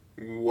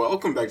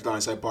Welcome back to the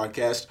Hindsight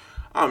Podcast.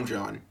 I'm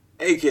John,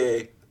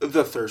 aka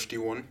the Thirsty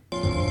One.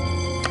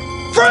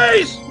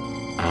 Freeze!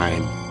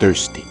 I'm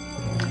thirsty.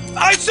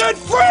 I said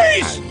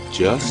freeze! I'm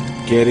just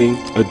getting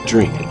a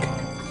drink.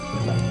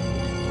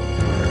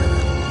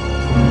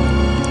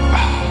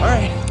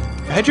 Alright,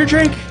 had your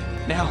drink.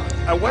 Now,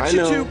 I want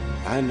you to...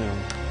 I know.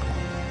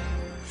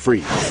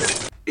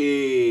 Freeze.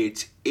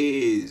 It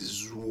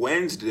is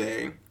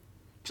Wednesday,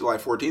 July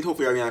 14th.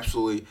 Hopefully you're having an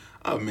absolutely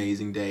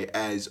amazing day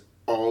as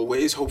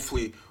always.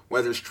 Hopefully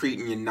weather's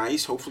treating you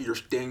nice. Hopefully you're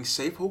staying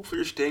safe. Hopefully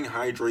you're staying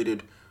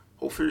hydrated.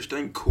 Hopefully you're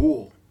staying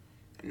cool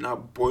and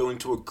not boiling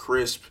to a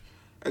crisp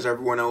as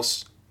everyone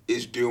else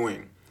is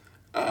doing.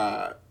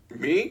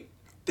 Me,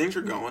 things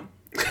are going.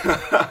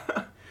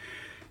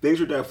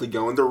 Things are definitely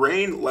going. The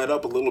rain let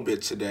up a little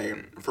bit today.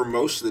 For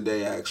most of the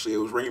day, actually. It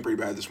was raining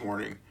pretty bad this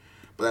morning.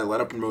 But I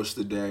let up most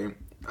of the day.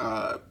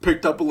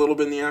 Picked up a little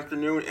bit in the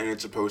afternoon, and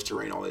it's supposed to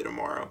rain all day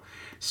tomorrow.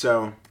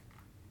 So,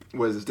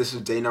 this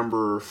is day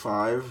number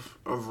 5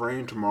 of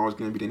rain. Tomorrow's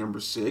going to be day number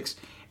 6.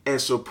 And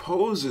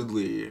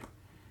supposedly,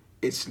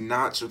 it's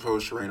not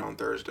supposed to rain on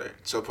Thursday.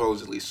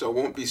 Supposedly. So it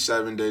won't be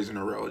 7 days in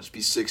a row. It'll just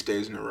be 6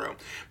 days in a row.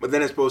 But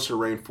then it's supposed to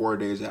rain 4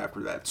 days after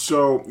that.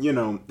 So,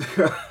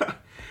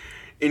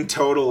 in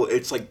total,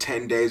 it's like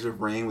 10 days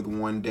of rain with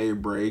 1 day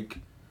break.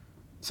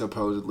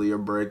 Supposedly a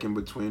break in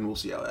between. We'll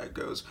see how that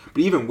goes.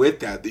 But even with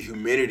that, the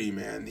humidity,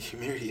 man. The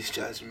humidity is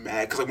just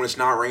mad. Because when it's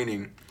not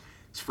raining,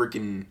 it's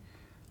freaking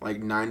like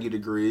 90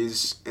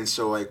 degrees. And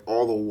so like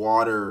all the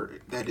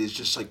water that is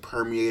just like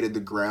permeated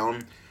the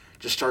ground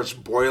just starts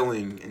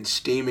boiling and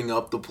steaming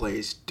up the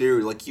place.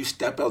 Dude, like you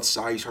step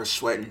outside, you start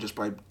sweating just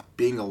by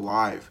being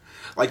alive.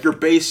 Like your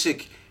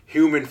basic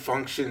human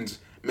functions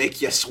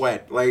make you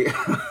sweat. Like,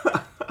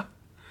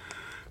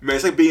 man,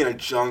 it's like being in a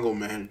jungle,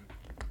 man.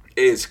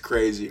 It is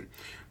crazy.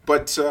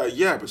 But,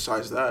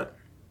 besides that,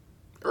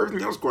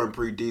 everything else going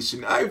pretty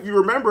decent. If you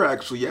remember,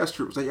 actually,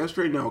 yesterday, was that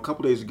yesterday? No, a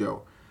couple days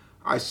ago,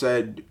 I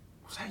said,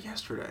 was that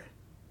yesterday?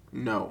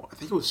 No, I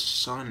think it was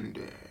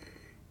Sunday,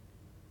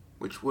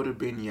 which would have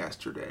been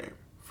yesterday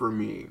for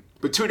me.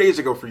 But 2 days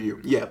ago for you,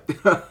 yeah.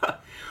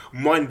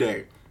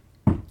 Monday,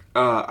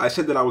 I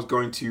said that I was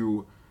going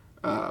to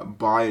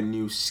buy a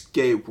new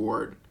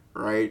skateboard,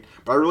 right?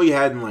 But I really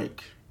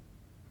hadn't,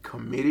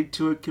 committed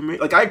to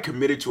it. I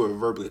committed to it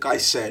verbally. Like I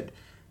said,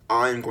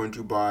 I'm going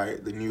to buy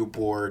the new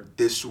board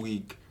this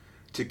week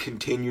to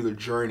continue the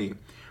journey.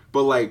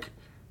 But,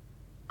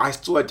 I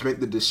still had to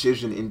make the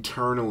decision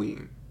internally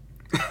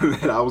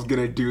that I was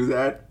going to do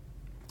that.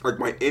 Like,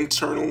 my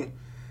internal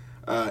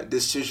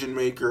decision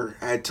maker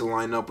had to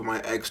line up with my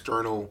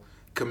external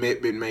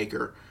commitment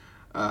maker.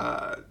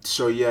 There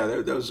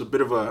was a bit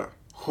of a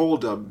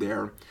hold up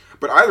there.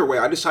 But either way,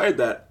 I decided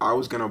that I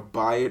was going to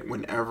buy it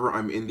whenever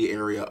I'm in the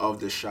area of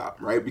the shop,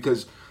 right?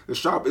 Because the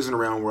shop isn't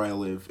around where I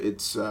live.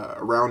 It's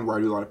around where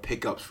I do a lot of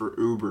pickups for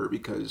Uber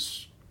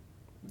because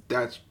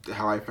that's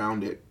how I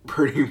found it,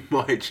 pretty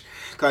much.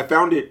 Because I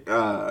found it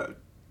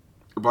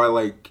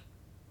by,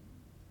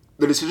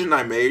 the decision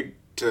I made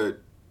to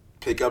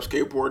pick up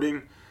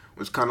skateboarding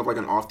was kind of like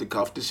an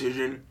off-the-cuff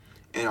decision,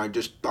 and I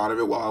just thought of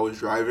it while I was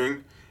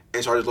driving.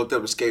 And so I just looked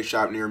up a skate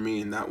shop near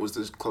me, and that was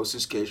the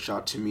closest skate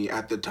shop to me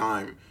at the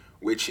time,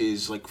 which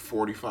is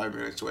 45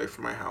 minutes away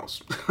from my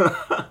house.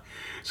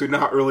 So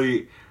not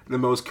really the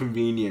most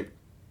convenient.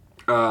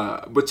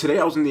 But today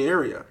I was in the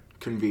area,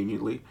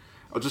 conveniently.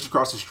 I was just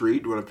across the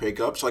street doing a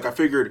pickup. So I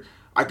figured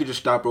I could just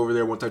stop over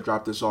there once I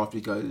dropped this off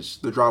because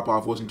the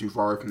drop-off wasn't too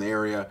far from the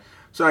area.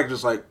 So I could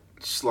just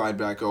slide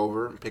back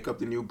over and pick up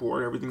the new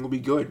board. Everything will be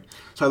good.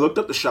 So I looked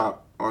up the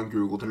shop on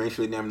Google to make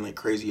sure they didn't have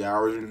crazy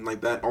hours or anything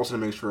like that. Also to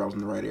make sure I was in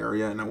the right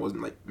area and I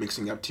wasn't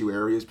mixing up two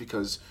areas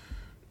because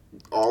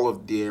all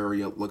of the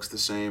area looks the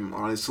same,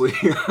 honestly.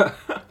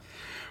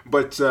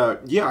 But,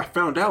 I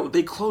found out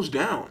they closed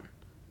down.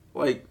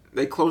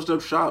 They closed up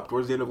shop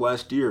towards the end of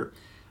last year.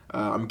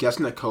 I'm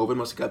guessing that COVID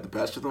must have got the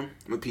best of them,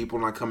 with people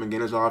not coming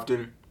in as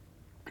often.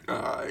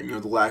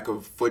 The lack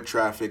of foot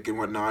traffic and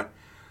whatnot.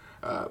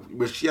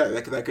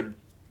 That could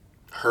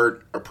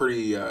hurt a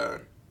pretty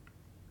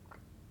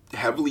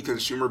heavily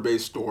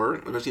consumer-based store,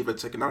 especially if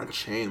it's not a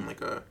chain,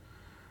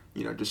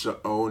 just an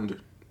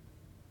owned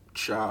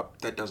shop.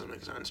 That doesn't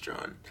make sense,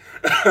 John.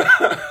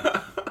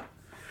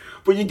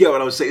 But you get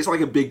what I was saying. It's not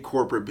like a big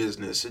corporate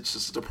business. It's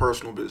just a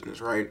personal business,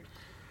 right?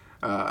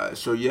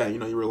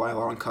 You rely a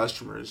lot on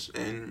customers.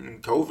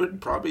 And COVID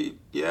probably,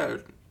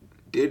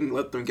 didn't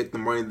let them get the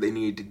money that they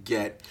needed to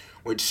get,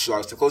 which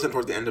sucks. They closed down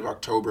towards the end of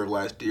October of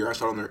last year. I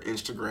saw it on their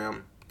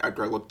Instagram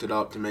after I looked it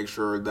up to make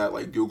sure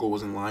that, Google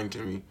wasn't lying to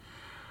me.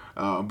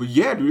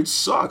 Dude, it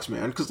sucks,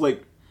 man. Because,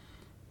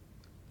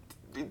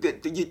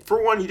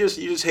 for one, you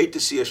just hate to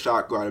see a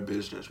shop go out of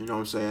business. You know what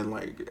I'm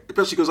saying?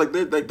 Especially because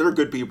they're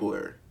good people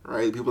there,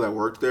 right? The people that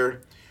work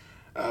there.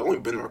 I've only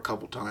been there a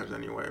couple times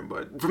anyway,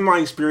 but from my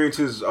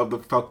experiences of the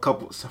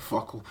couple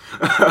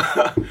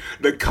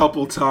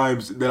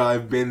times that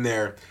I've been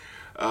there,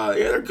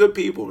 they're good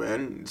people,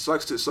 man. It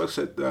sucks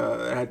that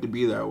it had to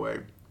be that way,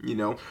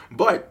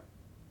 But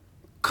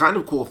kind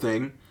of cool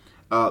thing.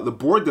 The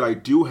board that I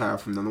do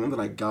have from them, the one that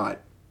I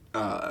got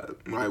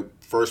when I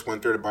first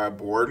went there to buy a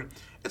board,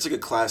 it's like a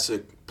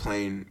classic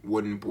plain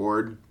wooden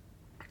board.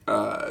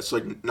 It's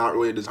like not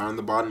really a design on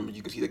the bottom, but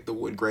you can see like the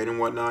wood grain and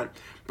whatnot.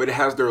 But it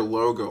has their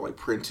logo like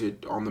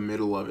printed on the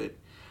middle of it.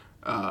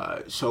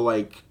 So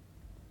like,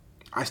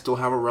 I still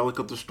have a relic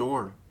of the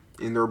store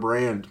in their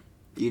brand,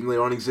 even though they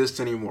don't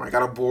exist anymore. I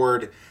got a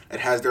board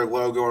that has their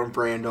logo and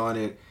brand on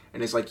it,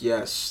 and it's like,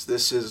 yes,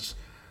 this is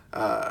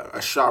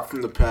a shop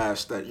from the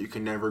past that you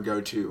can never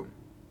go to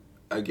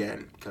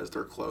again because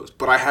they're closed.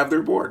 But I have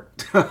their board.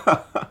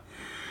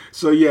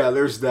 So yeah,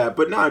 there's that.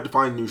 But now I have to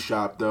find a new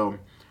shop though.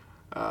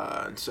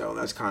 And so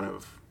that's kind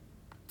of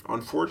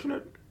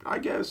unfortunate, I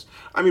guess.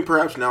 I mean,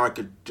 perhaps now I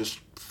could just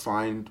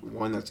find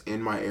one that's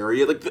in my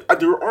area. Like,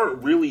 there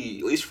aren't really,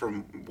 at least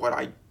from what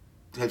I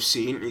have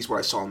seen, at least what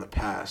I saw in the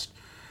past,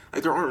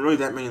 like, there aren't really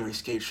that many, like,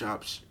 skate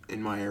shops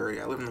in my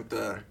area. I live in, like,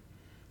 the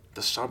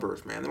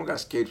suburbs, man. They don't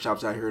got skate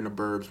shops out here in the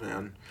burbs,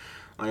 man.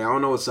 Like, I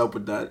don't know what's up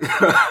with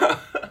that.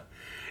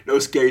 No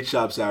skate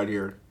shops out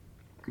here.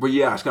 But,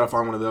 yeah, I just gotta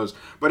find one of those.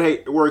 But, hey,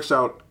 it works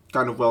out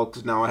kind of well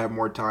because now I have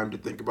more time to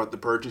think about the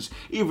purchase,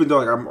 even though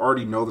like I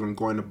already know that I'm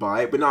going to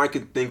buy it, but now I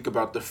can think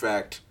about the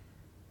fact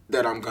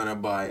that I'm gonna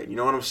buy it. You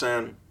know what I'm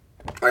saying?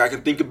 Like, I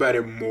can think about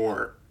it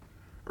more,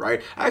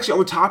 right? Actually, on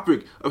the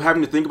topic of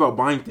having to think about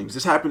buying things,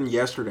 this happened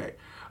yesterday.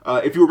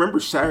 If you remember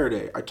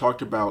Saturday, I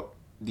talked about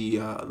the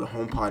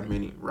HomePod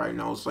Mini, right?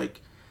 And I was like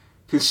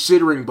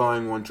considering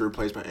buying one to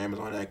replace my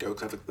Amazon Echo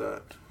because I have like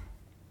the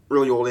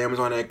really old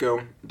Amazon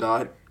Echo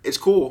Dot. It's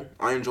cool.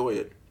 I enjoy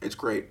it. It's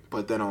great.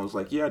 But then I was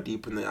like, yeah,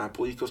 deep in the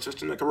Apple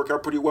ecosystem, that can work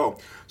out pretty well.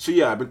 So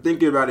yeah, I've been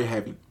thinking about it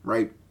heavy,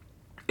 right?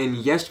 And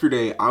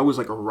yesterday, I was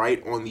like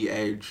right on the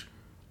edge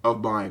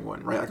of buying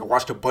one, right? Like, I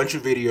watched a bunch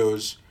of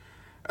videos,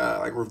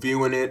 like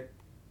reviewing it,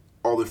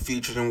 all the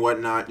features and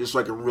whatnot, just so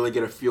I could really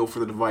get a feel for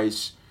the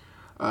device.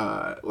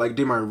 Like,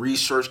 did my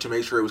research to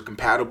make sure it was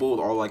compatible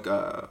with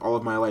all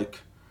of my,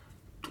 like,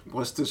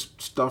 what's this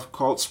stuff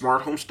called?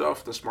 Smart home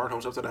stuff. The smart home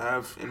stuff that I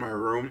have in my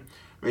room.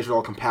 Make sure it's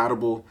all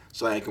compatible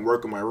so that I can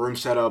work with my room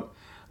setup.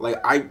 Like,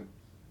 I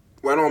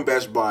went on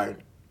Best Buy,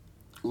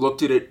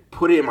 looked at it,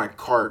 put it in my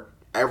cart,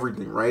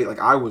 everything, right? Like,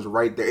 I was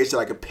right there. It said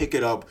I could pick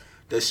it up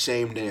the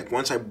same day. Like,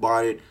 once I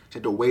bought it, I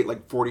had to wait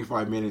like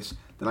 45 minutes,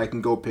 then I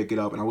can go pick it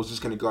up. And I was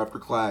just going to go after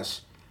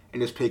class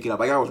and just pick it up.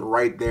 Like, I was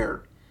right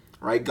there,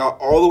 right? Got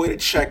all the way to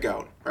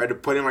checkout, right? To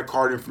put in my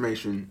card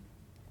information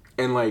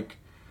and, like,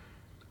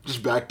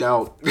 just backed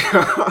out. Like,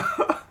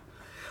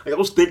 I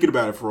was thinking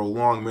about it for a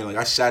long minute. Like,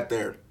 I sat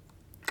there.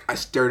 I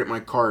stared at my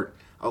cart.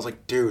 I was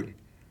like, dude,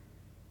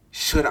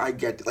 should I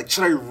get this? Like,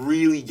 should I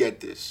really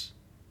get this?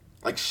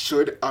 Like,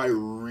 should I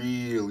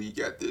really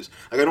get this?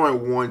 Like, I know I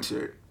want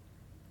it,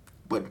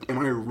 but am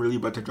I really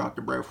about to drop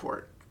the bread for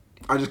it?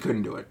 I just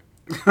couldn't do it.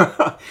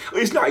 At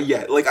least not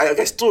yet. Like,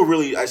 I still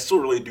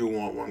really do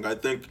want one. I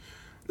think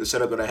the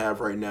setup that I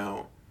have right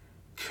now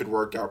could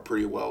work out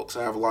pretty well because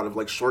I have a lot of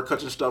like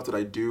shortcuts and stuff that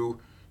I do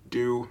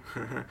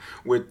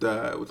with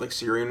like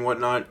Siri and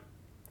whatnot.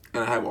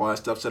 And I have all that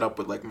stuff set up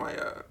with like my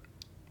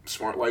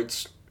smart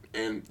lights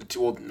and the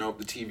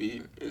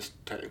TV is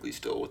technically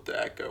still with the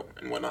Echo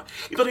and whatnot.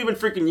 You don't even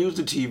freaking use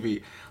the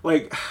TV.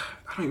 Like,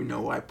 I don't even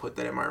know why I put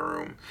that in my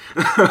room.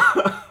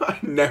 I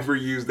never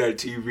use that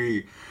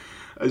TV.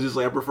 It's just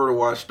like I prefer to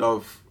watch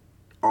stuff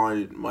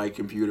on my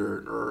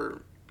computer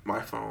or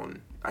my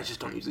phone. I just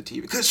don't use the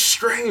TV because it's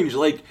strange.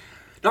 Like,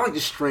 not like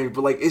just strange,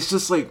 but like it's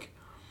just like.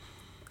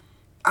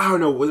 I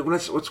don't know, when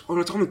it's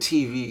on the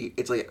TV,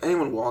 it's like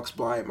anyone walks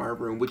by my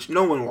room, which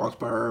no one walks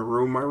by our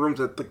room. My room's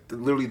at like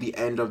literally the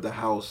end of the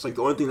house. Like,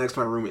 the only thing next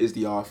to my room is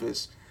the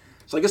office.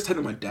 So I guess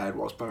technically my dad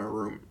walks by my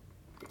room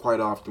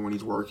quite often when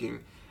he's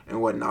working and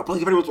whatnot. But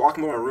like, if anyone's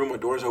walking by my room, my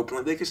door's open,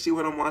 like, they can see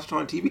what I'm watching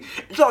on TV.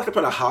 It's not like I'm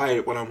trying to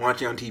hide what I'm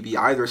watching on TV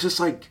either. It's just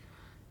like,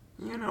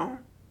 you know,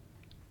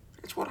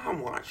 it's what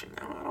I'm watching.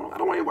 I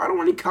don't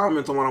want any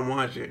comments on what I'm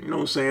watching. You know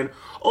what I'm saying?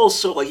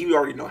 Also, like, you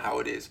already know how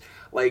it is.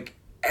 Like,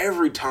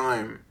 every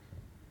time,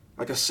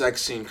 like, a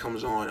sex scene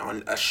comes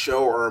on a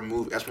show or a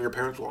movie, that's when your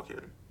parents walk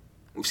in.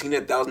 We've seen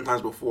it 1,000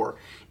 times before.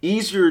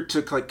 Easier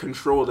to, like,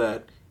 control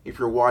that if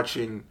you're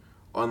watching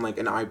on, like,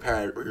 an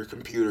iPad or your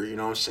computer, you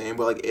know what I'm saying?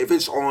 But, like, if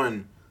it's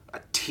on a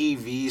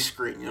TV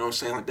screen, you know what I'm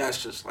saying? Like,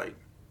 that's just, like,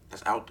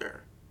 that's out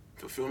there.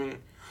 You feel me?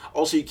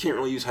 Also, you can't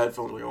really use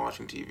headphones when you're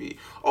watching TV.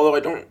 Although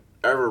I don't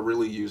ever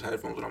really use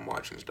headphones when I'm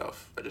watching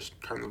stuff. I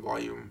just turn the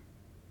volume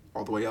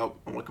all the way up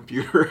on my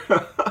computer.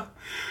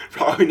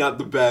 Probably not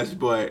the best,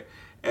 but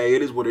hey,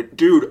 it is what it.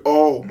 Dude,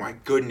 oh my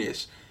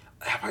goodness,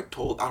 I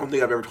don't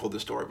think I've ever told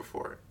this story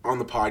before on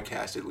the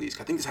podcast. At least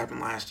I think this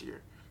happened last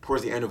year.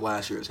 Towards the end of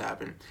last year, this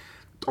happened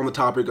on the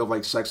topic of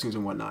like sex scenes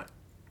and whatnot.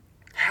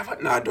 Have I?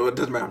 Nah, no, it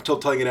doesn't matter. I'm still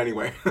telling it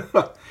anyway.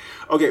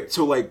 Okay,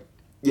 so like,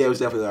 yeah, it was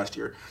definitely last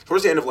year.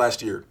 Towards the end of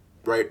last year,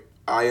 right?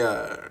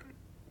 I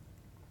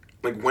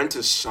like went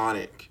to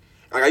Sonic.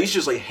 Like, I used to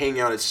just like hang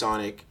out at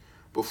Sonic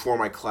before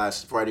my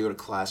class, before I had to go to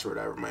class or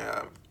whatever,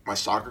 my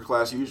soccer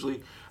class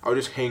usually. I would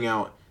just hang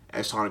out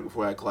at Sonic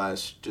before that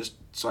class just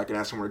so I could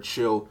have somewhere to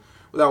chill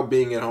without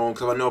being at home,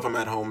 because I know if I'm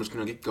at home, I'm just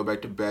gonna go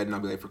back to bed and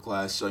I'll be late for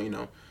class. So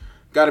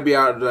got to be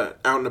out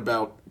and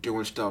about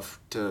doing stuff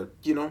to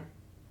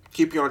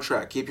keep you on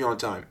track, keep you on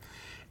time.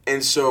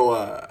 And so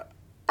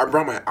I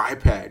brought my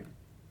iPad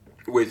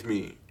with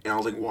me, and I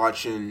was like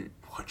watching,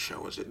 what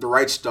show was it? The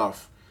Right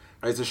Stuff.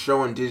 It's a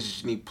show on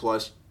Disney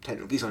Plus,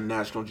 technically it's on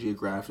National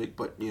Geographic,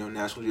 but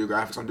National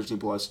Geographic's on Disney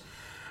Plus.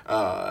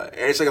 And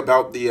it's like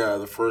about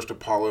the first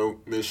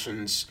Apollo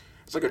missions.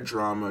 It's like a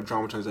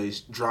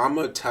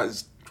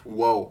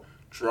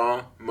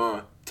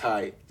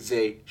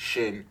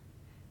dramatization.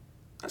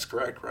 That's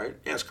correct, right?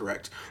 Yeah, that's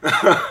correct.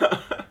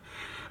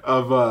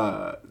 Of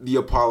the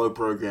Apollo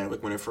program,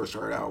 like when it first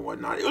started out and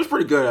whatnot. It was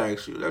pretty good,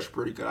 actually. That's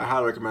pretty good. I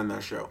highly recommend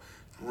that show.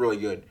 Really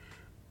good.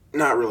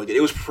 Not really good.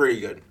 It was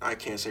pretty good. I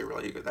can't say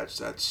really good.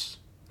 That's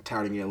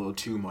touting it a little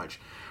too much.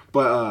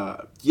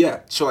 But yeah,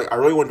 so like I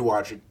really wanted to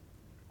watch it.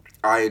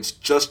 I had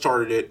just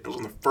started it. It was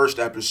on the first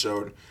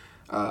episode.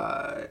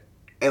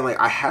 And like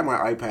I had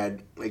my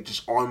iPad like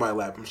just on my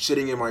lap. I'm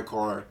sitting in my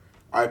car.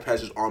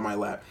 iPad's just on my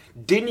lap.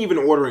 Didn't even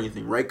order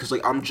anything, right? Because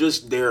like I'm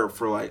just there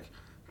for like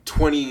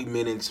 20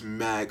 minutes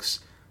max,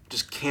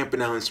 just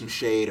camping out in some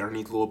shade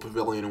underneath a little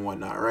pavilion and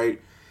whatnot,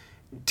 right?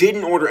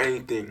 Didn't order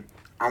anything.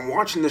 I'm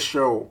watching the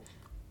show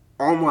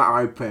on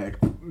my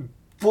iPad,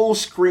 full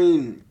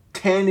screen,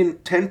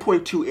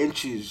 10.2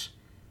 inches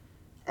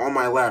on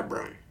my lap,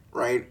 bro,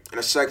 right? And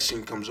a sex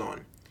scene comes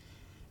on.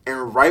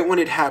 And right when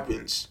it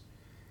happens,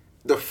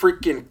 the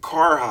freaking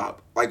car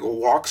hop, like,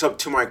 walks up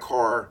to my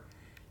car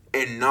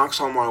and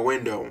knocks on my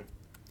window.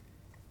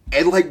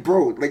 And, like,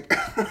 bro, like,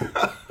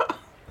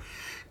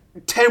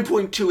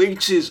 10.2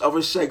 inches of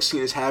a sex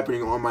scene is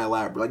happening on my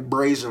lap, like,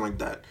 brazen like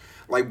that.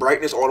 Like,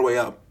 brightness all the way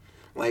up.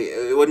 Like,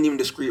 it wasn't even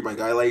discreet, my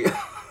guy. Like,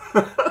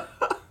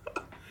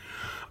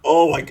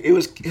 oh, like, it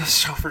was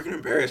so freaking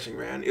embarrassing,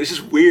 man. It was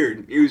just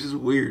weird.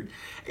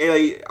 And,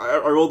 like,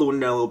 I rolled the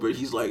window down a little bit.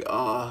 He's like,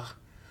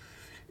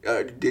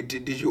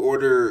 did you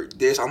order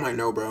this? I'm like,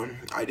 no, bro,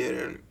 I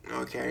didn't.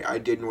 Okay, I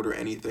didn't order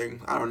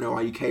anything. I don't know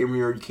why you came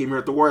here. You came here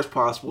at the worst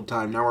possible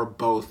time. Now we're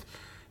both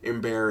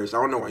embarrassed.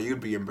 I don't know why you'd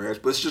be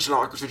embarrassed, but it's just an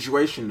awkward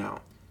situation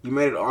now. You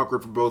made it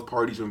awkward for both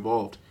parties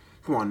involved.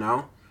 Come on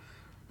now.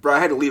 Bro, I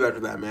had to leave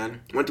after that,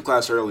 man. Went to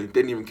class early.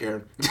 Didn't even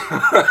care.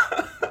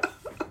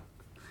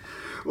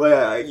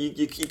 Like,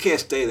 you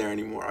can't stay there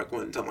anymore. Like,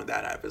 when something like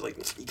that happens, like,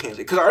 you can't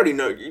stay. Because I already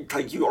know,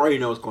 like, you already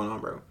know what's going on,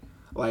 bro.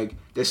 Like,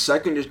 the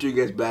second this dude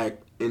gets back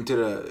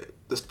into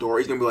the store,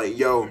 he's going to be like,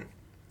 yo,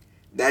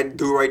 that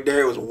dude right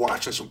there was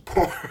watching some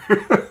porn.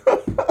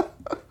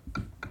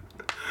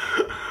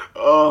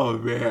 Oh,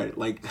 man.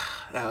 Like,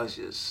 that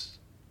was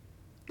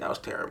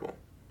terrible.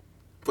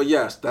 But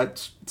yes,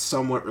 that's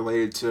somewhat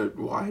related to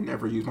why I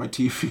never use my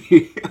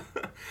TV.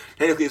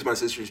 Technically, it's my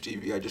sister's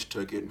TV. I just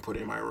took it and put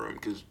it in my room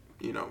because,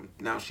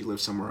 now she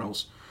lives somewhere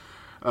else.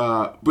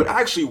 But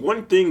actually,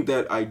 one thing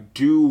that I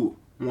do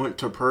want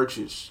to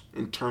purchase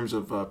in terms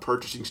of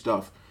purchasing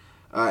stuff,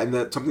 and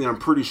that's something that I'm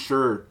pretty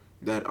sure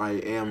that I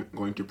am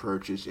going to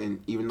purchase,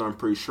 and even though I'm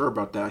pretty sure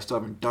about that, I still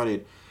haven't done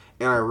it,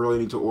 and I really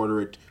need to order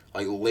it,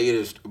 like,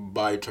 latest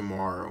by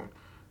tomorrow.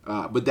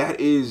 But that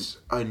is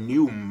a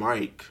new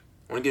mic.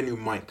 I want to get a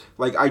new mic.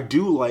 Like, I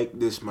do like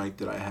this mic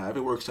that I have.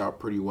 It works out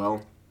pretty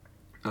well,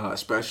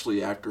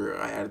 especially after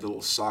I added the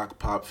little sock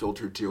pop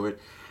filter to it.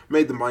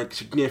 Made the mic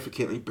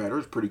significantly better.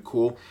 It's pretty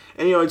cool.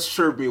 And, it's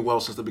served me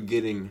well since the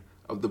beginning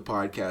of the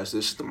podcast.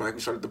 This is the mic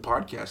we started the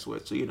podcast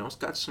with. So, it's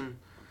got some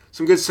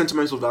good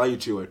sentimental value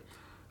to it.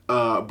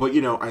 But,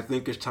 I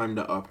think it's time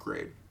to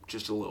upgrade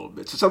just a little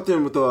bit. So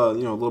something with a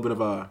little bit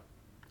of a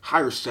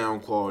higher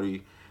sound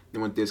quality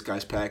than what this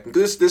guy's packing.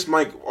 Because this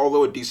mic,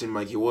 although a decent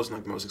mic, it wasn't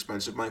like the most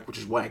expensive mic, which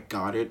is why I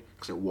got it,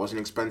 because it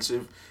wasn't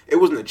expensive. It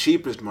wasn't the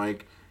cheapest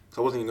mic,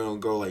 so I wasn't going to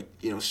go like,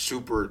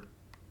 super,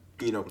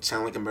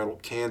 sound like a metal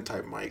can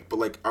type mic. But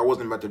like, I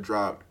wasn't about to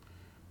drop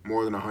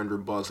more than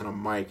 $100 on a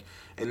mic.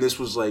 And this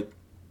was like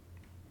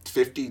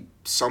 $50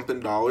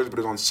 something, but it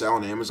was on sale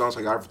on Amazon, so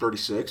I got it for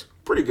 $36.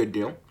 Pretty good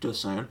deal,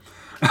 just saying.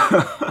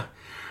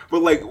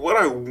 But like, what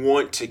I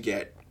want to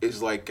get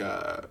is like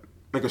a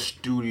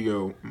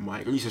studio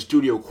mic, at least a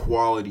studio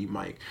quality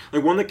mic,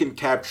 like one that can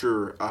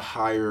capture a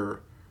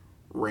higher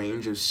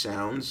range of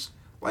sounds,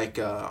 like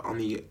on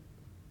the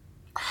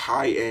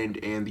high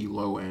end and the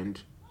low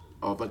end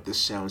of like the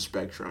sound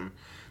spectrum.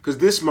 Because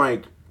this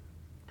mic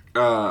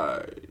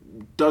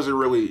doesn't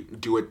really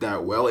do it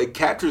that well. It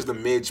captures the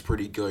mids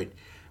pretty good,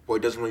 but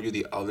it doesn't really do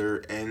the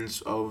other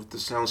ends of the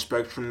sound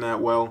spectrum that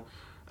well.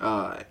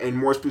 And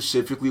more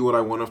specifically, what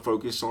I want to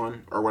focus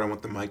on, or what I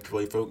want the mic to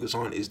really focus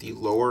on, is the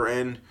lower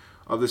end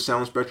of the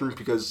sound spectrum,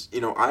 because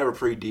I have a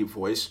pretty deep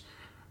voice,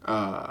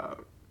 but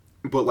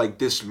like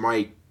this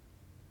mic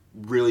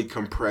really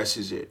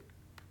compresses it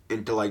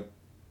into like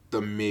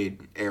the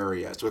mid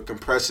area, so it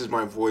compresses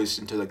my voice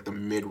into like the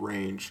mid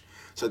range,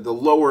 so the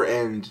lower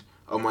end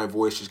of my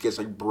voice just gets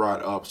like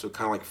brought up, so it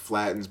kind of like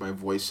flattens my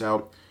voice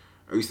out,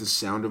 or at least the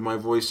sound of my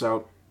voice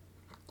out.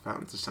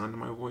 Flattens the sound of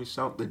my voice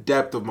out? The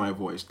depth of my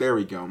voice. There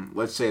we go.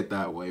 Let's say it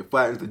that way.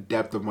 Flattens the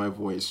depth of my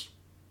voice.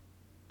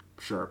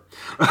 Sure.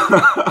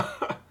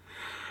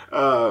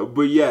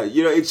 But yeah,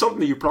 it's something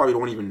that you probably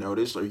don't even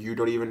notice, or you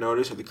don't even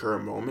notice at the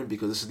current moment,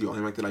 because this is the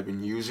only mic that I've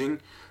been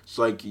using. It's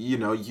like,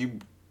 you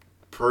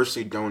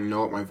personally don't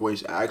know what my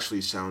voice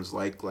actually sounds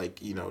like,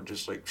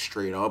 just like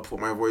straight up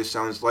what my voice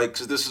sounds like,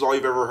 because this is all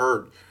you've ever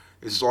heard.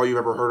 This is all you've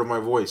ever heard of my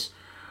voice.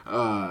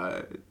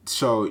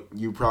 So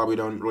you probably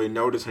don't really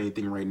notice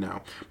anything right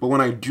now. But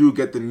when I do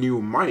get the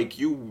new mic,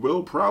 you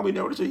will probably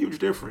notice a huge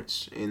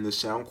difference in the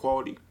sound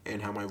quality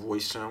and how my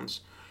voice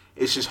sounds.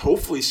 It's just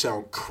hopefully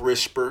sound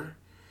crisper,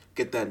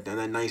 get that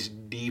nice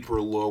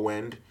deeper low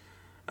end,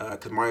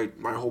 because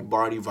my whole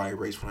body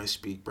vibrates when I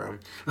speak, bro.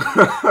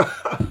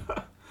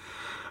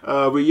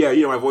 But yeah,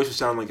 my voice will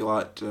sound like a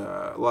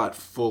lot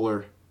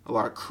fuller, a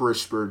lot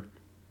crisper,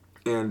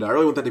 and I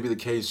really want that to be the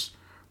case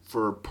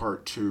for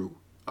part 2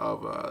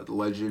 of The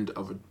Legend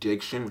of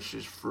Addiction, which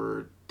is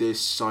for this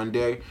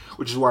Sunday,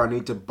 which is why I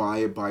need to buy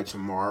it by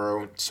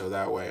tomorrow, so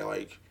that way,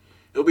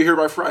 it'll be here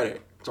by Friday.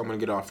 So I'm going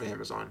to get off of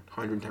Amazon,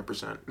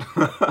 110%.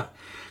 Because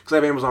I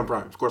have Amazon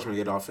Prime. Of course I'm going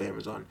to get off of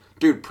Amazon.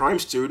 Dude, Prime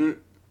student,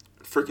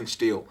 freaking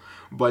steal.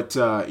 But,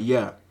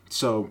 yeah,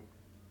 so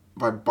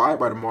if I buy it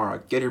by tomorrow, I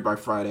get here by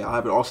Friday, I'll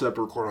have it all set up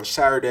to record on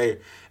Saturday,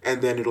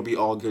 and then it'll be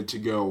all good to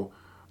go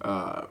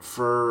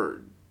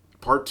for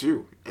part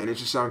 2, and it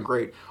should sound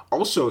great.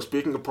 Also,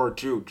 speaking of part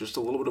 2, just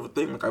a little bit of a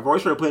thing, I've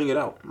always tried planning it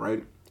out,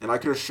 right? And I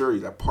can assure you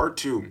that part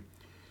 2,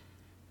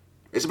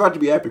 it's about to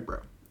be epic, bro.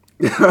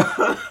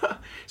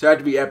 It's about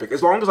to be epic.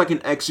 As long as I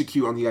can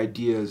execute on the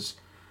ideas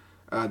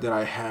that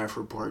I have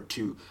for part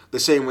 2, the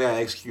same way I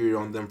executed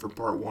on them for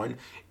part 1.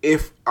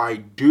 If I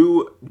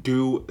do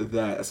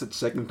that's the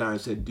second time I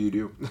said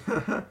do.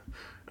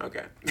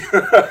 Okay.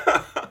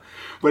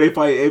 But if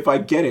I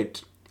get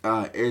it,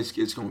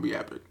 it's gonna be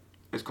epic.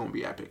 It's gonna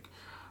be epic.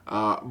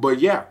 But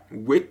yeah,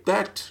 with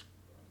that,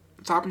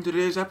 let's hop into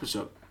today's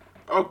episode.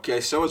 Okay,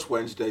 so it's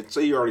Wednesday, so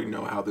you already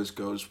know how this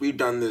goes. We've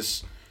done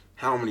this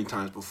how many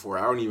times before?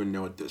 I don't even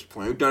know at this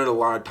point. We've done it a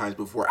lot of times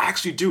before.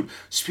 Actually, dude,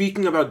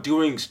 speaking about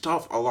doing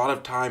stuff a lot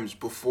of times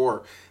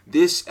before,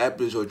 this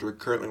episode you're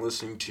currently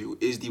listening to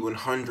is the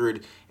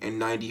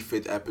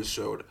 195th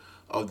episode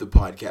of the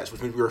podcast,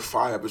 which means we are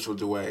 5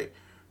 episodes away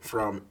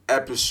from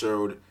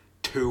episode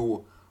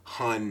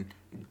 200.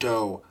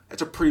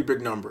 That's a pretty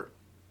big number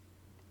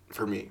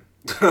for me.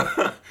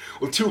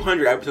 Well,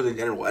 200 episodes in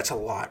general, that's a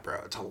lot,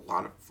 bro. It's a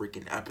lot of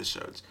freaking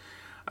episodes.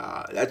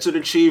 That's an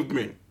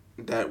achievement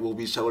that will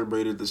be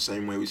celebrated the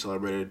same way we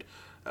celebrated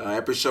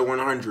episode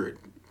 100,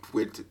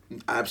 with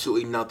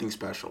absolutely nothing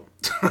special.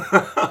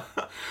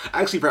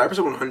 Actually, for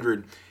episode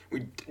 100,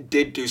 we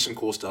did do some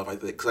cool stuff, I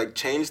think, because I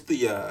changed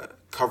the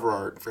cover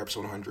art for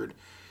episode 100,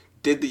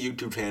 did the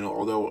YouTube channel,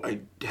 although I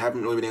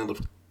haven't really been able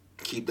to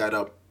keep that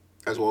up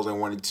as well as I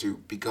wanted to,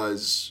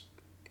 because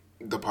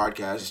the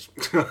podcast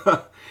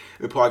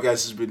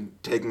has been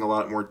taking a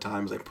lot more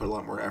time, as I put a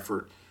lot more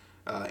effort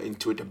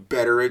into it to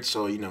better it,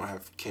 so I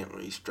can't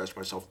really stretch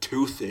myself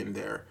too thin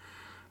there.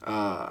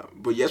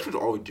 But yes, that's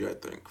all we do, I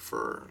think,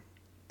 for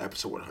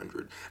episode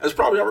 100. That's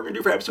probably all we're gonna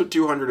do for episode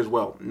 200 as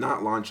well.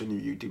 Not launch a new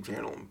YouTube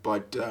channel,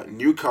 but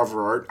new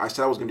cover art. I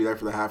said I was gonna do that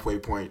for the halfway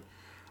point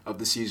of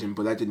the season,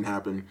 but that didn't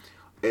happen.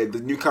 The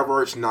new cover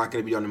art's not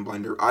going to be done in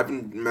Blender. I've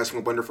been messing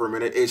with Blender for a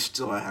minute. It's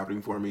still not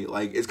happening for me.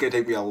 It's going to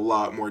take me a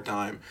lot more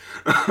time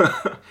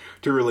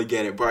to really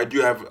get it. But I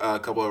do have a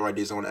couple of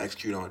ideas I want to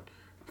execute on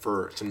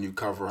for some new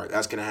cover art.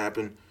 That's going to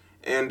happen.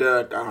 And,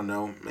 I don't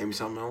know, maybe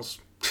something else.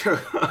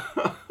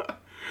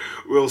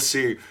 We'll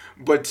see.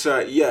 But,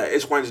 yeah,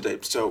 it's Wednesday,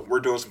 so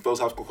we're doing some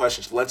philosophical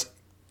questions. Let's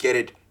get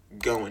it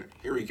going.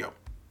 Here we go.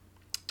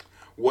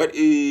 What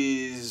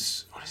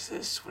is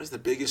this? What is the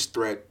biggest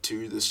threat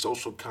to the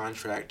social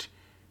contract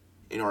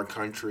in our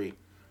country?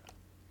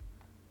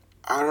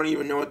 I don't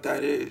even know what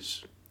that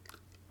is.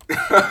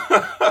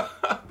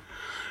 I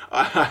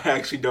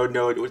actually don't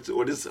know.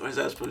 What is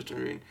that supposed to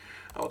mean?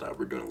 Hold on,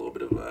 we're doing a little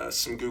bit of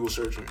some Google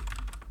searching.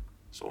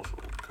 Social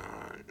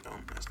no,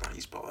 that's not how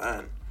you spell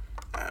that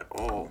at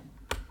all.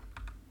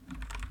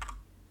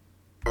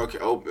 Okay,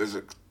 there's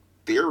a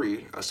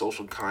theory, a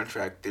social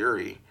contract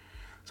theory.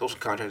 Social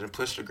contract is an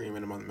implicit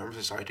agreement among the members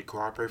of society to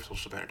cooperate for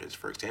social benefits,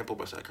 for example,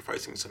 by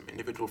sacrificing some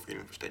individual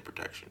freedom for state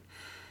protection.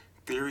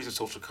 Theories of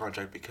social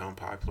contract become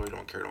popular.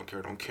 Don't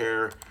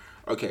care.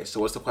 Okay, so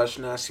what's the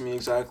question asking me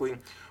exactly?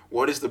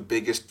 What is the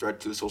biggest threat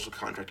to the social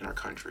contract in our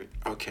country?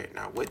 Okay,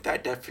 now with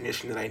that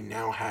definition that I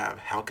now have,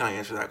 how can I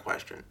answer that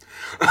question?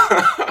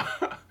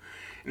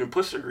 An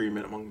implicit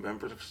agreement among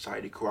members of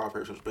society to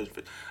cooperate for social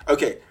benefits.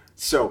 Okay,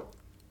 so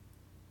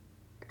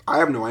I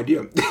have no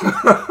idea.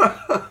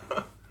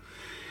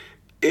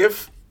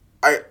 If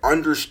I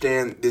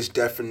understand this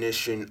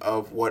definition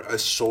of what a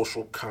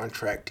social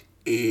contract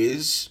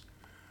is,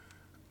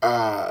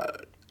 I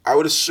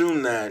would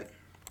assume that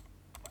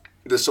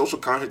the social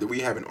contract that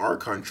we have in our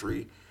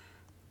country,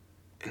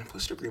 an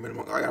implicit agreement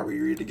among, I gotta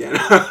reread it again,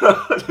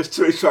 just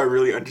to make sure I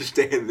really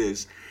understand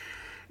this.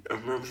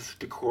 Members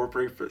to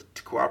cooperate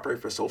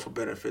for social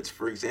benefits,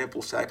 for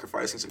example,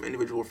 sacrificing some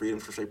individual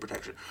freedoms for state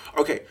protection.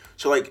 Okay,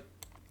 so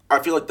I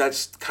feel like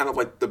that's kind of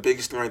the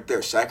biggest thing right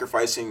there,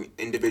 sacrificing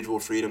individual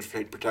freedoms for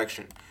state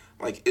protection.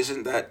 Like,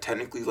 isn't that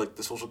technically like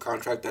the social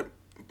contract that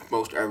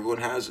most everyone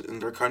has in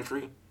their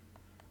country,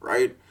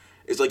 right?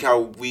 It's like how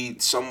we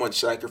somewhat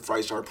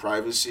sacrifice our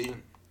privacy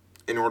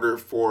in order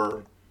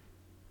for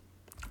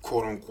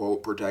quote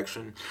unquote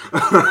protection.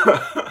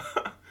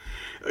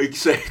 Like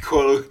say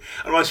quote,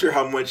 I'm not sure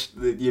how much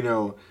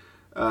they're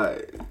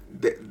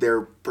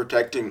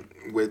protecting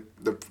with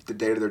the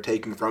data they're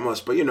taking from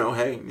us, but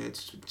hey,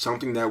 it's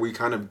something that we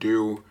kind of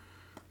do,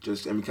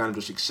 and we kind of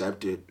just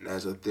accept it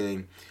as a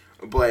thing.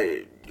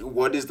 But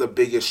what is the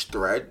biggest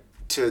threat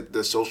to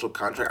the social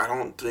contract? I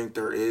don't think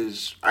there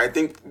is. I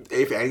think,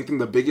 if anything,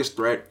 the biggest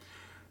threat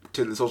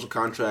to the social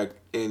contract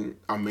in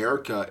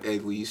America,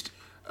 at least,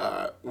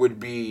 would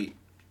be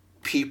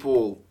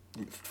people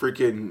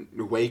freaking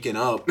waking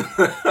up.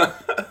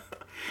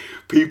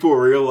 People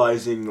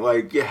realizing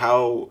like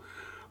how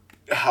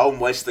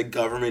much the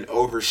government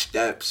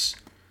oversteps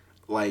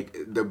like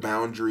the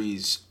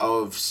boundaries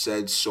of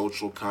said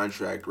social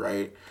contract,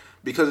 right?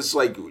 Because it's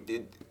like,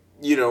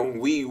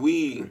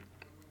 we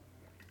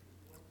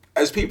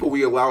as people,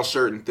 we allow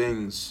certain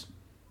things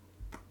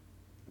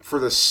for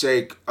the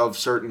sake of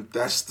certain.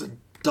 That's the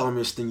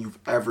dumbest thing you've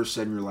ever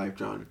said in your life,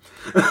 John.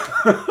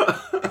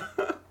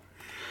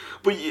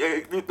 But yeah,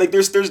 like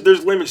there's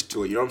limits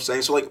to it, you know what I'm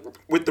saying? So like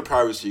with the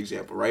privacy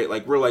example, right?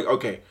 Like we're like,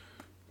 okay,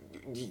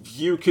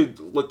 you could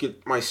look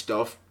at my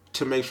stuff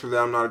to make sure that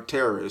I'm not a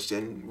terrorist,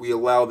 and we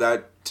allow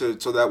that so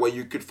that way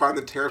you could find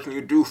the terrorist when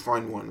you do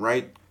find one,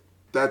 right?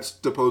 That's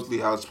supposedly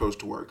how it's supposed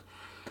to work.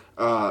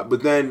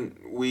 But then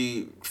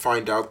we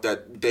find out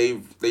that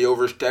they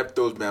overstepped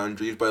those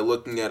boundaries by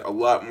looking at a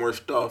lot more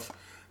stuff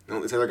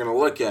than they said they're going to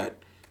look at,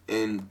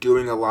 and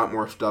doing a lot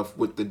more stuff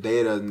with the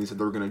data than they said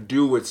they were going to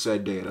do with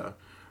said data,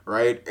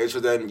 right? And so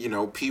then,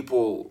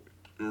 people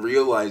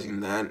realizing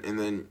that and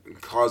then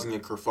causing a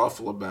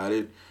kerfuffle about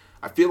it,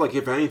 I feel like,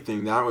 if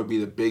anything, that would be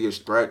the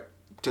biggest threat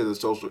to the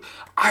social.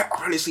 I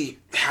honestly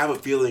have a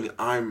feeling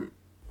I'm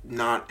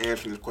not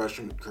answering this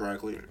question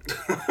correctly.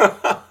 Here's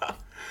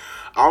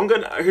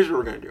what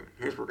we're gonna do.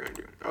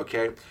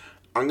 Okay,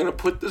 I'm gonna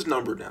put this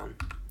number down,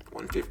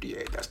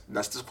 158.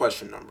 That's this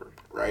question number,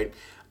 right?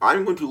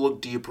 I'm going to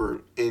look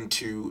deeper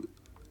into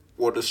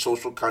what a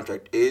social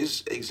contract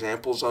is,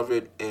 examples of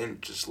it,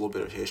 and just a little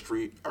bit of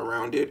history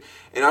around it,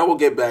 and I will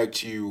get back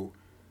to you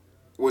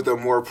with a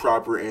more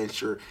proper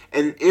answer.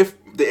 And if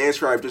the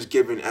answer I've just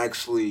given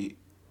actually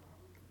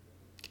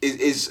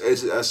is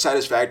a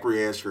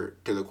satisfactory answer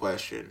to the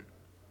question,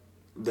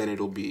 then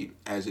it'll be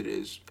as it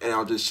is, and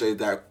I'll just say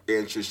that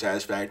answer is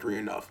satisfactory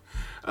enough.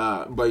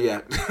 But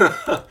yeah,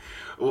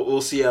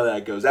 we'll see how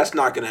that goes. That's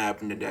not gonna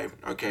happen today.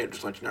 Okay,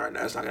 just let you know right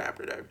now, that's not gonna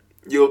happen today.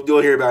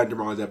 You'll hear about it in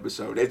tomorrow's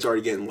episode. It's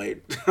already getting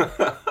late.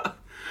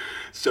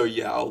 So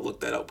yeah, I'll look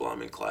that up while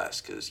I'm in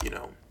class, because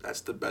that's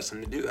the best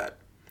time to do that.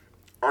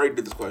 Already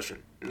did this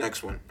question.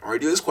 Next one.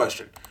 Already did this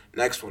question.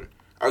 Next one.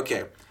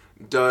 Okay.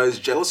 Does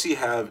jealousy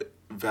have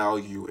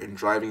value in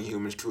driving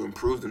humans to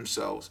improve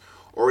themselves,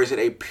 or is it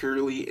a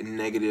purely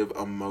negative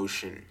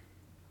emotion?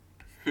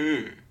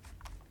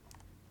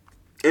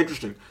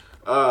 Interesting.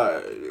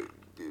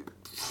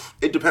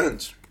 It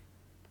depends.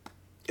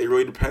 It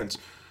really depends.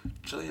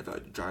 Jealousy have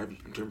value to drive you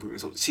to improve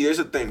yourself. See, there's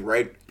the thing,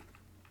 right?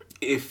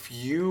 If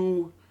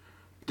you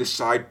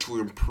decide to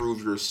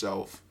improve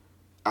yourself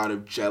out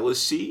of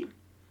jealousy,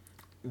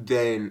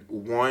 then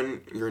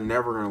 1, you're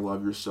never going to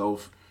love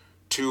yourself.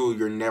 2,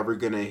 you're never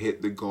going to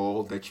hit the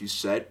goal that you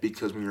set,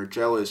 because when you're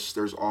jealous,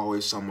 there's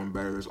always someone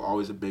better. There's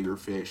always a bigger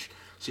fish.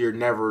 So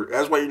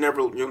that's why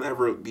you'll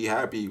never be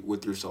happy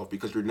with yourself,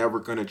 because you're never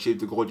going to achieve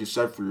the goal you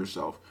set for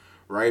yourself,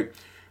 right?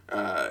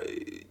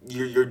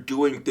 You're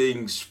doing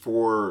things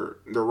for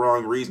the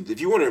wrong reasons.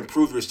 If you want to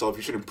improve yourself,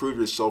 you should improve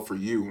yourself for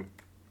you.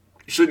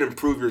 You shouldn't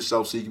improve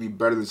yourself so you can be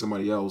better than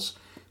somebody else.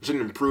 You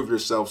shouldn't improve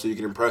yourself so you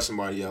can impress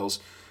somebody else.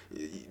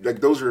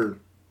 Like, those are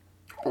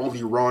all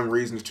the wrong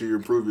reasons to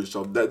improve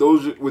yourself.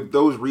 With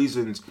those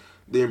reasons,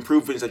 the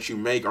improvements that you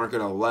make aren't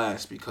gonna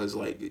last, because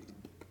like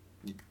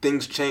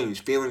things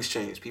change, feelings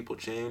change, people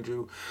change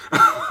you.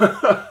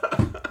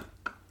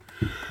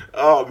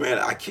 Oh man,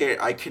 I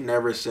can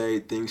never say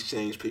things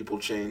change, people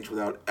change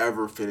without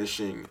ever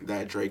finishing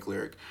that Drake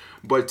lyric.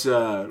 But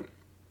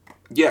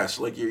yes,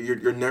 like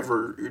you'll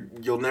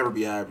never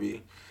be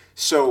happy.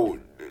 So,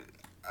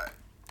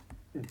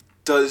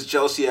 does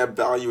jealousy have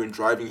value in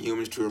driving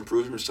humans to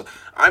improve themselves?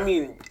 I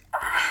mean,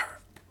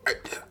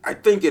 I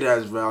think it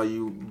has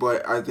value,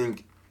 but I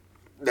think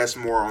that's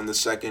more on the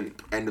second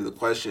end of the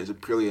question. Is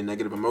it purely a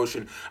negative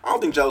emotion? I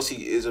don't think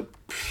jealousy is a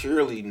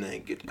purely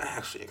negative.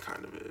 Actually, it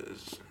kind of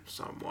is,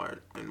 somewhat,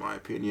 in my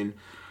opinion.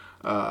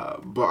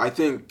 But I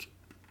think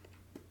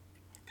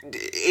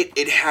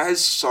it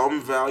has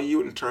some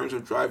value in terms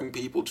of driving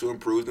people to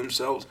improve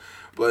themselves,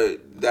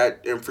 but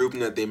that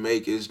improvement that they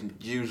make is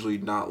usually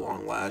not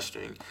long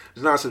lasting.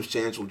 It's not a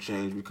substantial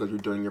change because you're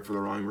doing it for the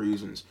wrong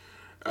reasons.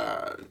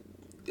 I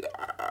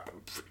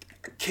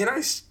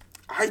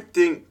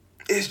think,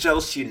 is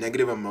jealousy a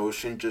negative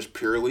emotion just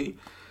purely?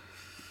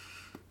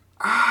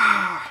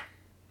 I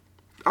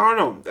don't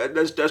know.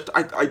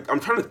 I'm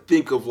trying to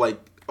think of like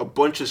a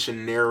bunch of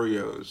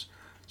scenarios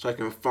so I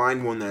can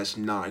find one that's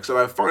not. So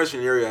if I find a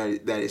scenario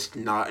that is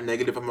not a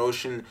negative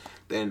emotion,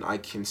 then I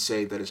can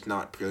say that it's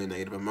not purely a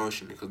negative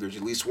emotion because there's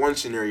at least one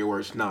scenario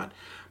where it's not.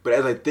 But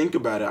as I think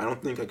about it, I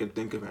don't think I can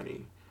think of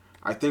any.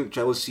 I think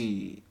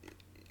jealousy,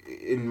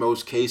 in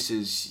most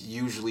cases,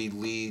 usually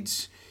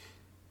leads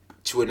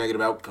to a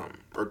negative outcome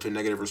or to a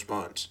negative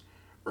response,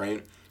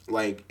 right?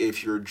 Like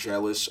if you're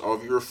jealous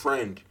of your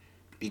friend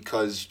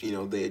because,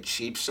 they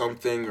achieved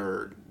something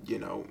or,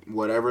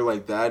 whatever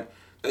like that,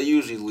 that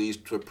usually leads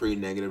to a pretty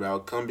negative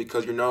outcome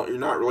because you're not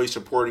really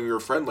supporting your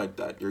friend like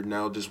that. You're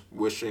now just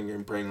wishing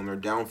and praying on their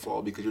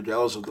downfall because you're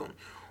jealous of them.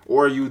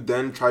 Or you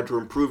then try to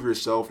improve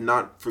yourself,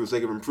 not for the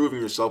sake of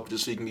improving yourself, but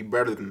just so you can be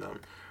better than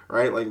them,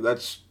 right? Like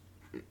that's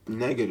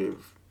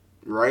negative,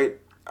 right?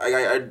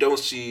 I don't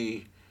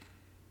see.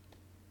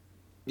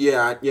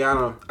 Yeah, I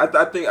don't know.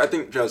 I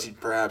think jealousy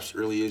perhaps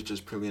really is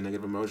just purely a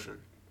negative emotion.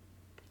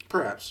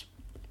 Perhaps.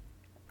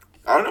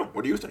 I don't know.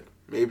 What do you think?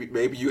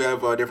 Maybe you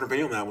have a different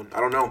opinion on that one.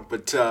 I don't know,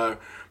 but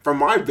from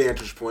my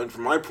vantage point,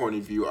 from my point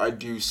of view, I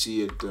do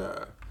see it.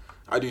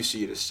 I do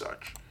see it as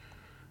such.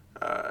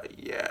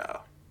 Yeah.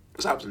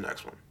 Let's hop to the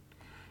next one.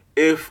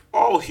 If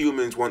all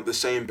humans want the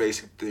same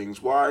basic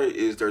things, why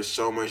is there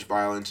so much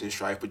violence and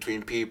strife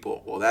between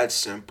people? Well, that's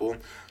simple.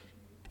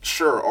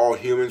 Sure, all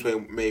humans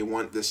may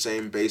want the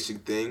same basic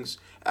things.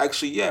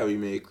 Actually, yeah, we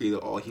may agree that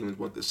all humans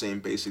want the same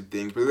basic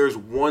things, but there's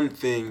one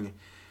thing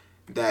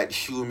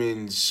that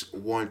humans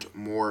want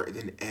more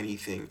than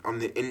anything. On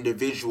the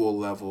individual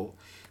level,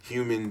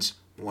 humans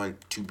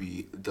want to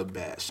be the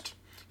best.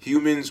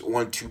 Humans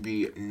want to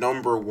be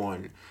number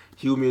one.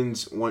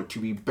 Humans want to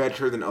be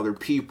better than other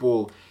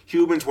people.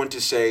 Humans want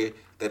to say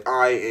that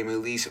I am at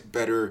least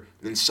better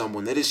than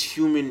someone. That is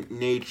human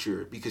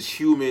nature because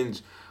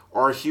humans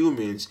are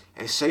humans.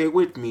 And say it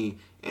with me,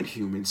 and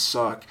humans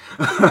suck.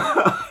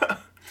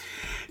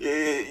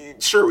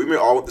 Sure, we may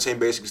all want the same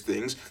basic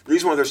things. The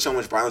reason why there's so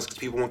much violence is because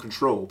people want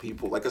control.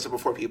 People, like I said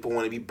before, people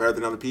want to be better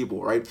than other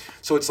people, right?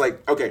 So it's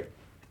like, okay,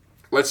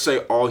 let's say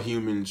all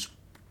humans,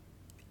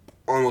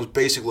 on the most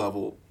basic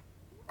level,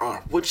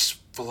 which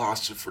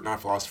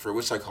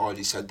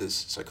psychology said this,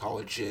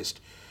 psychologist,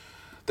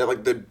 that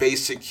like the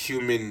basic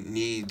human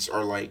needs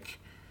are like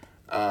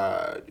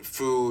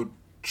food,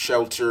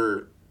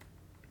 shelter,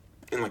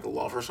 and like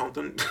love or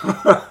something.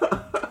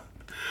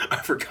 I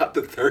forgot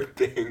the third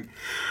thing.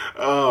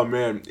 Oh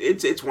man,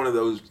 it's one of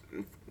those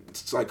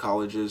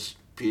psychologist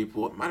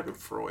people. It might have been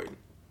Freud.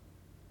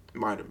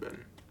 Might have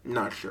been.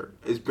 Not sure.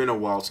 It's been a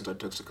while since I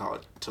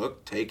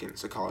taken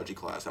psychology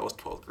class. That was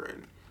 12th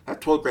grade.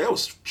 That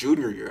was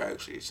junior year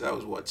actually. So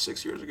that was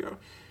 6 years ago.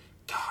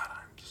 God,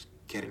 I'm just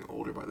getting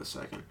older by the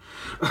second.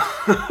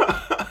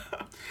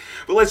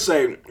 But let's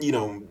say,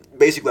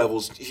 basic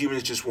levels,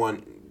 humans just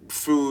want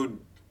food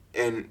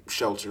and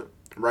shelter,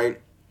 right?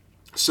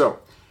 So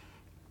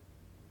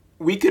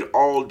we could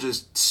all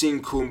just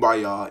sing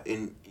Kumbaya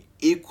and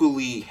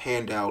equally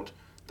hand out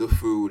the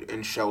food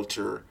and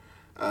shelter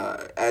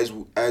as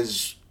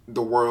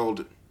the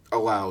world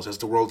allows, as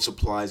the world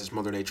supplies, as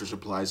Mother Nature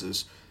supplies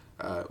us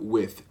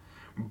with.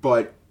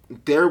 But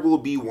there will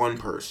be one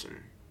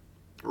person,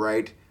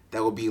 right,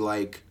 that will be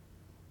like,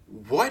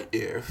 what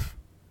if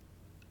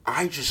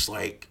I just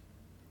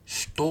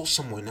stole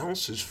someone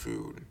else's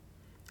food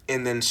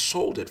and then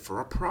sold it for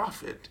a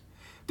profit?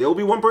 There will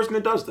be one person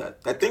that does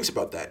that thinks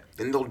about that.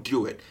 Then they'll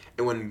do it.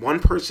 And when one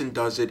person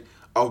does it,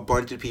 a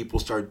bunch of people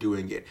start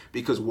doing it.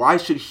 Because why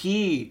should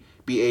he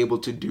be able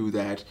to do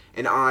that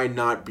and I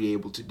not be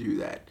able to do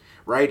that?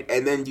 Right?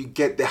 And then you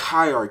get the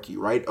hierarchy,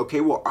 right?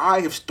 Okay, well,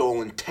 I have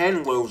stolen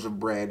 10 loaves of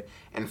bread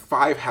and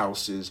 5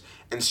 houses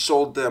and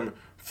sold them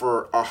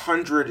for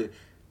 100.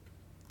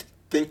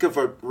 Think of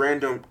a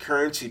random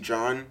currency,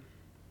 John.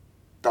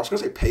 I was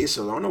going to say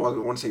pesos. I don't know why I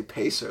want to say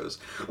pesos.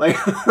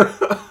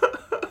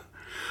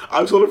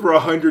 I sold it for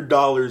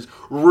 $100.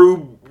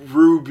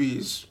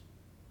 Rubies.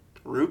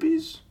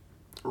 Rubies?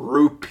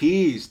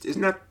 Rupees.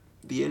 Isn't that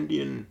the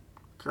Indian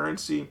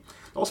currency?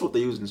 Also what they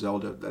use in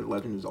Zelda, that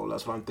Legend of Zelda.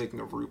 That's what I'm thinking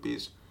of,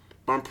 rupees.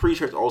 But I'm pretty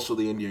sure it's also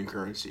the Indian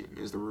currency,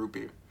 is the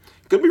rupee.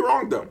 Could be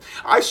wrong, though.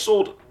 I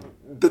sold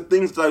the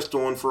things that I've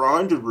stolen for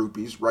 100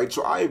 rupees, right?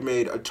 So I have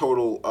made a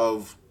total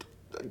of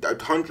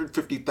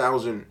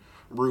 150,000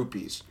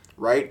 rupees.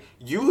 Right?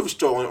 You have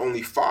stolen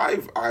only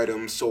 5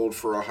 items sold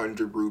for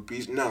 100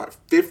 rupees, not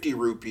 50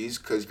 rupees,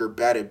 because you're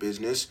bad at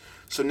business.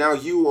 So now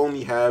you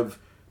only have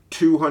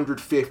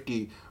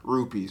 250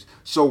 rupees.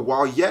 So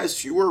while,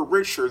 yes, you are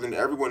richer than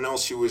everyone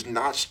else who is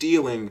not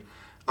stealing,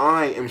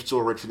 I am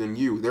still richer than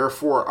you.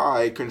 Therefore,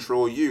 I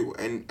control you.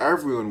 And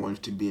everyone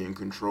wants to be in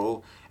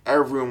control.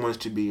 Everyone wants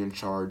to be in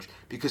charge,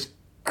 because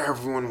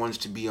everyone wants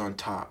to be on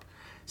top.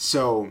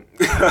 So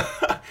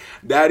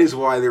that is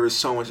why there is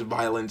so much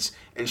violence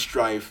and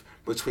strife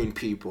between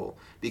people,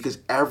 because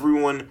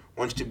everyone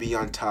wants to be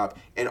on top,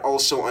 and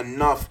also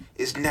enough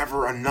is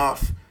never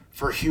enough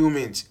for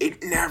humans.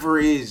 It never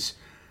is,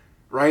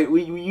 right?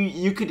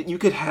 You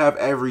could have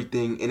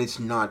everything and it's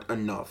not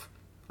enough,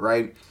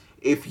 right?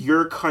 If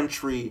your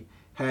country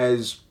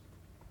has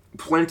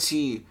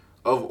plenty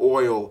of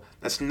oil,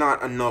 that's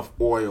not enough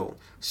oil.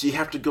 So you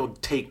have to go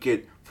take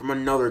it from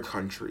another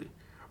country,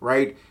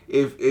 right?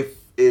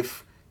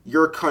 If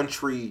your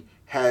country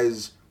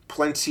has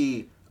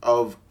plenty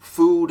of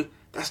food,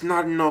 that's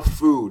not enough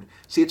food.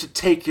 So you have to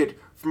take it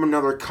from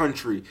another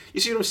country. You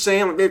see what I'm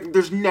saying? Like,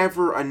 there's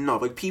never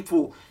enough. Like,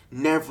 people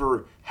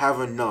never have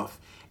enough.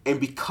 And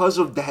because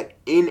of that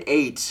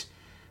innate,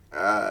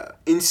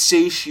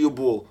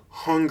 insatiable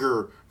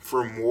hunger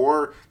for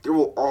more, there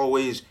will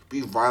always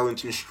be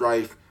violence and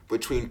strife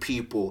between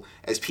people,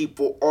 as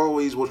people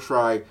always will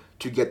try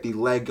to get the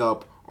leg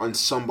up on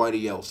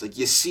somebody else. Like,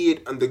 you see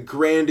it on the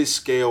grandest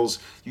scales,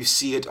 you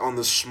see it on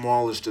the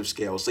smallest of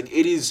scales. Like,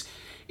 it is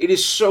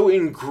so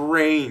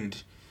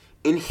ingrained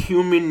in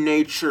human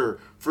nature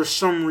for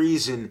some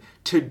reason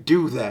to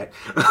do that.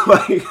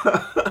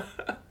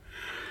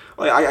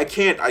 I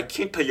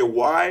can't tell you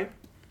why.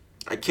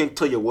 I can't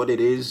tell you what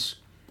it is.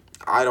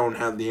 I don't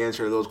have the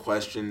answer to those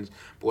questions.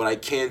 But what I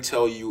can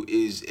tell you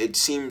is it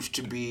seems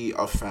to be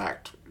a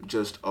fact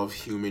just of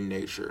human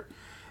nature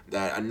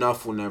that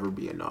enough will never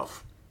be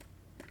enough.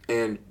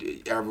 And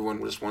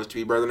everyone just wants to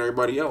be better than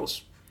everybody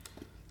else.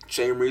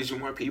 Same reason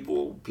why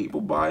people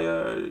buy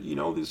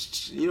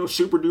this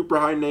super duper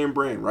high name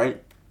brand,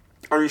 right?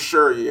 Are you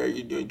sure? Yeah,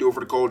 you do it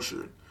for the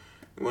culture.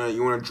 You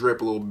want to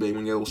drip a little bit. You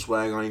want to get a little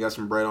swag on. You got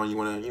some bread on. You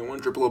want to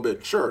drip a little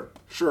bit. Sure.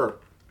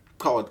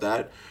 Call it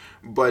that.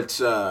 But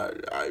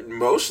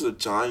most of the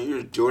time,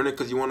 you're just doing it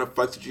because you want to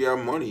flex that you have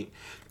money.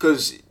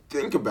 Because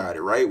think about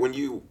it, right?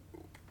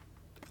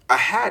 A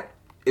hat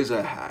is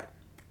a hat,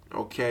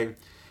 okay?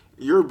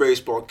 Your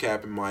baseball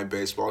cap and my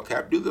baseball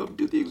cap do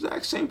the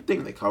exact same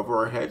thing. They cover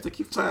our heads. They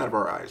keep the sun out of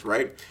our eyes,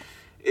 right?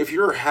 If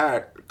your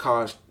hat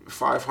cost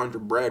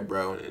 500 bread,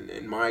 bro,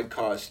 and mine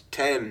cost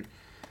 10,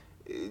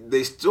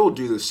 they still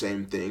do the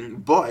same thing.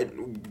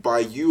 But by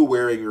you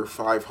wearing your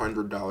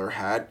 $500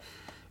 hat,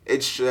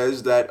 it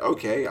says that,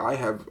 okay, I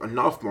have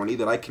enough money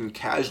that I can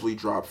casually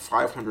drop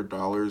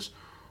 $500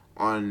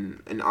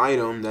 on an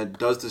item that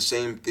does the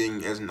same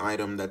thing as an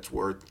item that's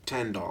worth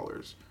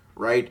 $10,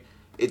 right?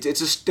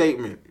 It's a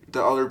statement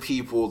to other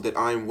people that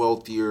I'm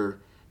wealthier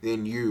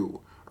than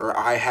you, or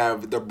I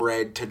have the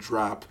bread to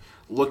drop.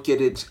 Look at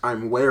it,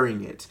 I'm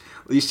wearing it.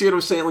 You see what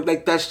I'm saying?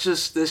 Like that's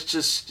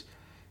it's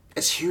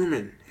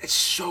human. It's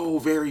so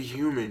very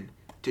human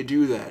to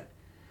do that.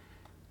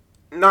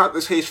 Not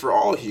the case for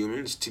all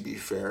humans, to be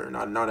fair.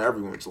 Not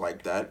everyone's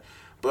like that.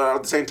 But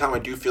at the same time, I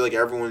do feel like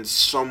everyone's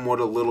somewhat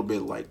a little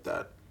bit like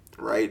that,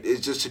 right?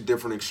 It's just to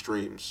different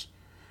extremes.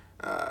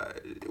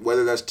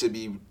 Whether that's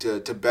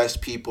to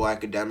best people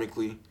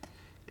academically,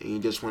 and you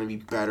just want to be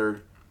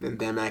better than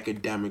them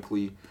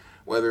academically.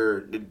 Whether,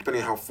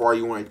 depending on how far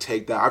you want to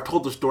take that. I've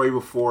told the story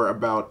before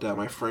about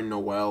my friend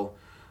Noel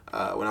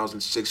when I was in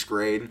 6th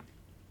grade.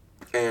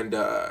 And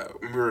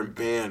when we were in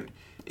band,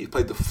 he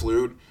played the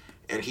flute.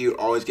 And he would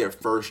always get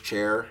first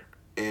chair.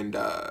 And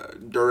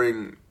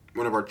during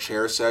one of our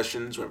chair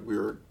sessions, when we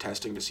were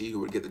testing to see who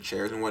would get the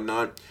chairs and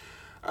whatnot,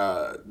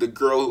 the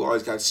girl who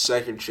always got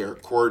second chair,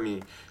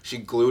 Courtney, she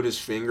glued his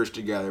fingers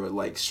together with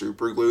like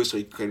super glue so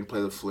he couldn't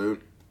play the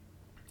flute.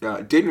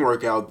 It didn't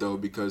work out though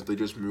because they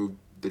just moved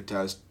the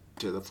test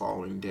to the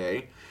following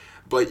day.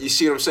 But you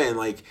see what I'm saying?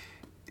 Like,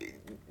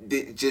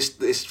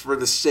 it's for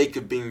the sake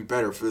of being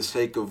better, for the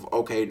sake of,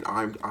 okay,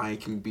 I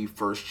can be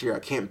first chair. I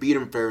can't beat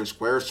him fair and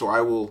square, so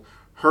I will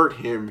hurt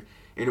him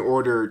in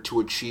order to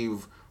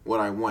achieve what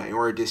I want, in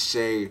order to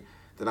say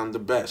that I'm the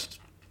best.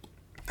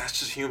 That's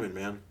just human,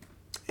 man.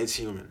 It's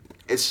human.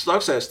 It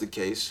sucks that's the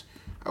case.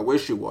 I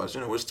wish it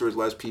wasn't. I wish there was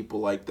less people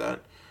like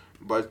that.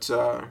 But,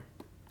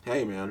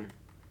 hey, man.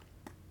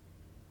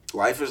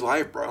 Life is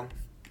life, bro.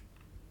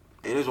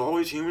 And as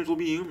always, humans will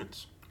be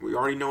humans. We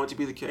already know it to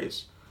be the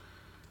case.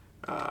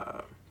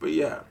 But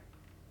yeah,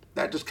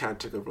 that just kind of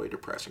took a really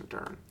depressing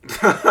turn.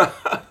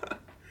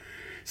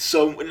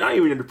 So, not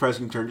even a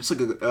depressing turn, just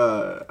like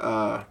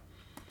a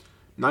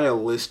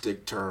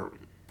nihilistic turn.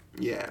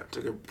 Yeah, it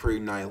took a pretty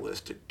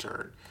nihilistic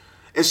turn.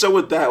 And so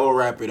with that, we'll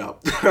wrap it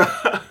up.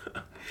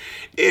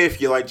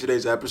 If you liked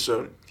today's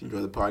episode, if you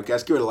enjoyed the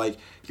podcast, give it a like,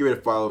 give it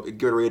a follow,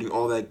 give it a rating,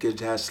 all that good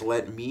jazz.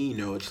 Let me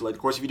know what you like.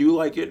 Of course, if you do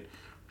like it,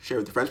 share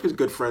with your friends, because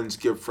good friends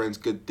give friends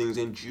good things,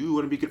 and you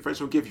want to be good friends,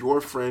 so give your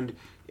friend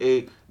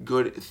a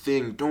good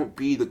thing. Don't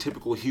be the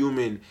typical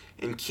human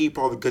and keep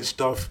all the good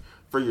stuff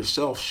for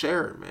yourself.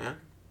 Share it, man.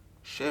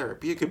 Share it.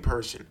 Be a good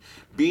person.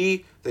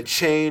 Be the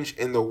change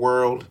in the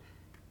world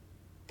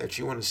that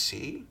you want to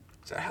see.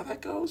 Is that how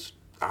that goes?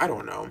 I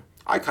don't know.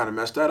 I kind of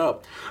messed that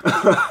up.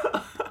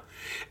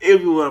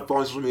 If you want to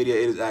follow on social media,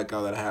 it is at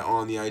GodThatHat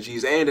on the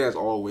IGs. And as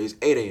always,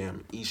 8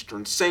 a.m.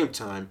 Eastern, same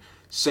time,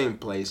 same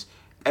place,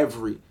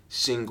 every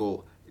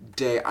single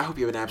day. I hope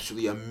you have an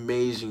absolutely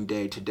amazing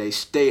day today.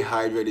 Stay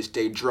hydrated,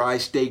 stay dry,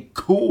 stay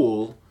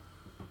cool.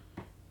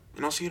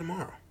 And I'll see you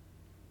tomorrow.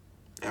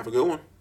 Have a good one.